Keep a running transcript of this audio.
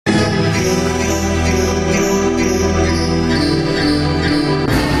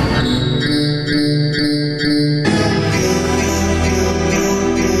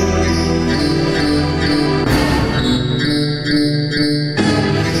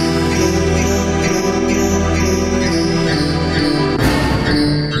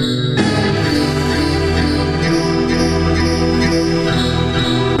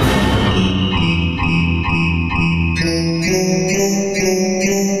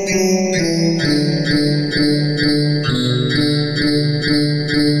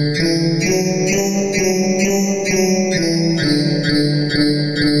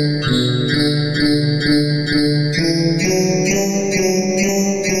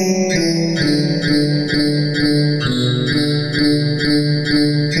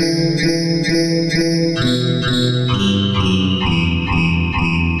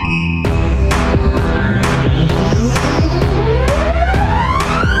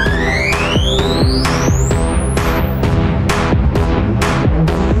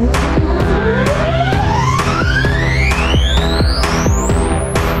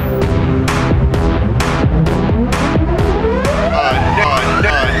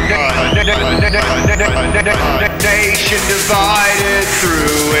nation divided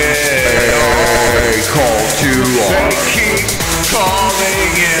through it. A call to They keep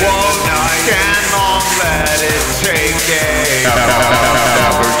calling in the night. Can't long let it take a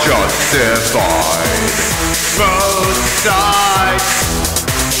never justified. Both sides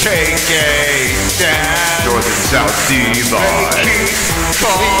take a stand. North and South divide. They keep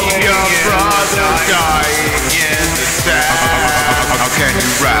calling your brother dying in the sand. How can you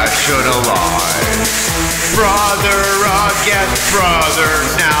rationalize? Brother against brother,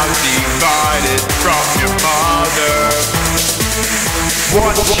 now divided from your mother.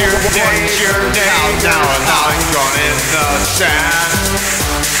 What's your name? Now a line drawn in the sand.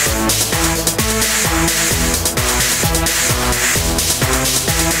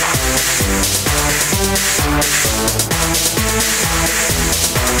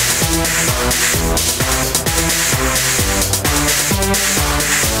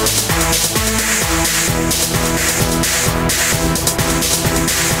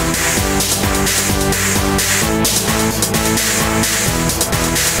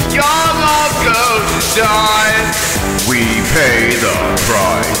 Y'all all go to die. We pay the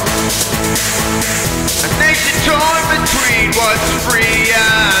price. A nation torn between what's free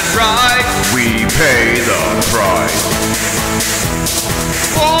and right. We pay the price.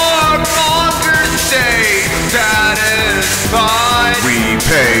 Warmongers stay satisfied. We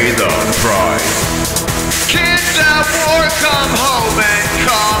pay the price. Kids at war come home and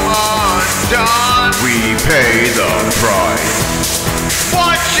come undone. We pay the price.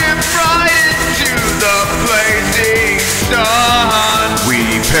 Watch him right into the blazing sun.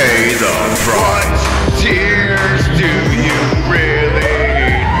 We pay the price. What tears do you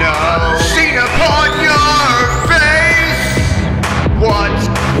really know? Seen upon your face. What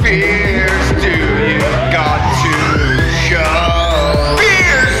fears do you got to show?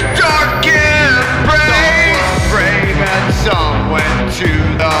 Fear's dark embrace. Some were brave and some went to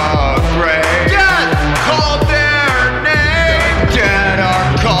the grave. Death called their name. Dead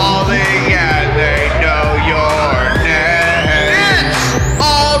are calling and they know your name. It's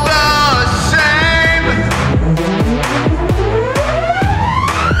all the same.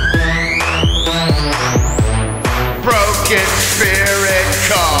 Broken spirit,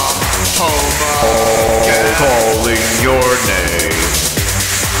 come home again. Calling your name.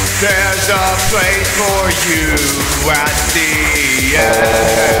 There's a place for you at the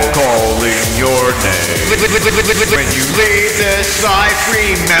end. Calling your name. When you leave this life,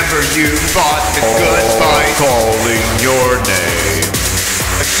 remember you fought the good fight. Calling your name.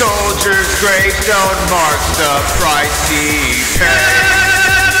 A soldier's gravestone marks the price he paid.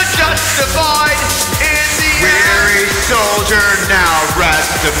 Justified in the weary soldier, now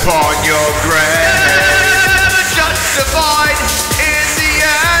rest upon your grave. Justified in the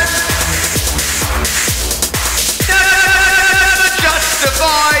end. Never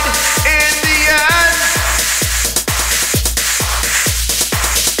justified in the end.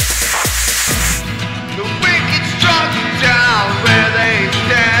 The wicked struck down where they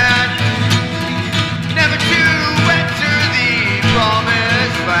stand, never to enter the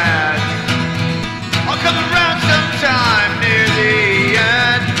promised land. I'll come around sometime near the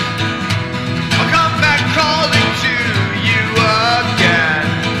end. I'll come back calling to you again.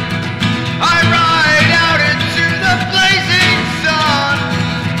 I ride out into the blazing sun,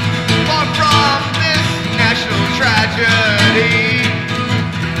 far from this national tragedy.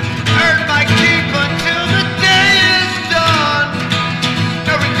 Earn my keep until the day is done.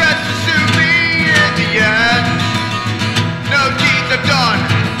 No regrets to sue me in the end. No deeds I've done,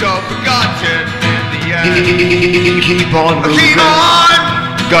 go forgotten in the end. Keep on moving. Keep on!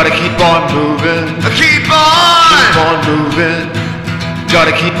 Gotta keep on moving. Keep on! Keep on moving.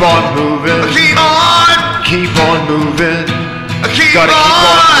 Gotta keep on moving. Keep on! Keep on moving. Keep Gotta keep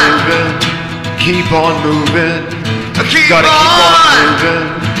on on! moving. Keep on moving. Keep Gotta keep on on! moving.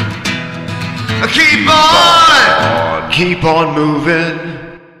 Keep on! Keep on moving.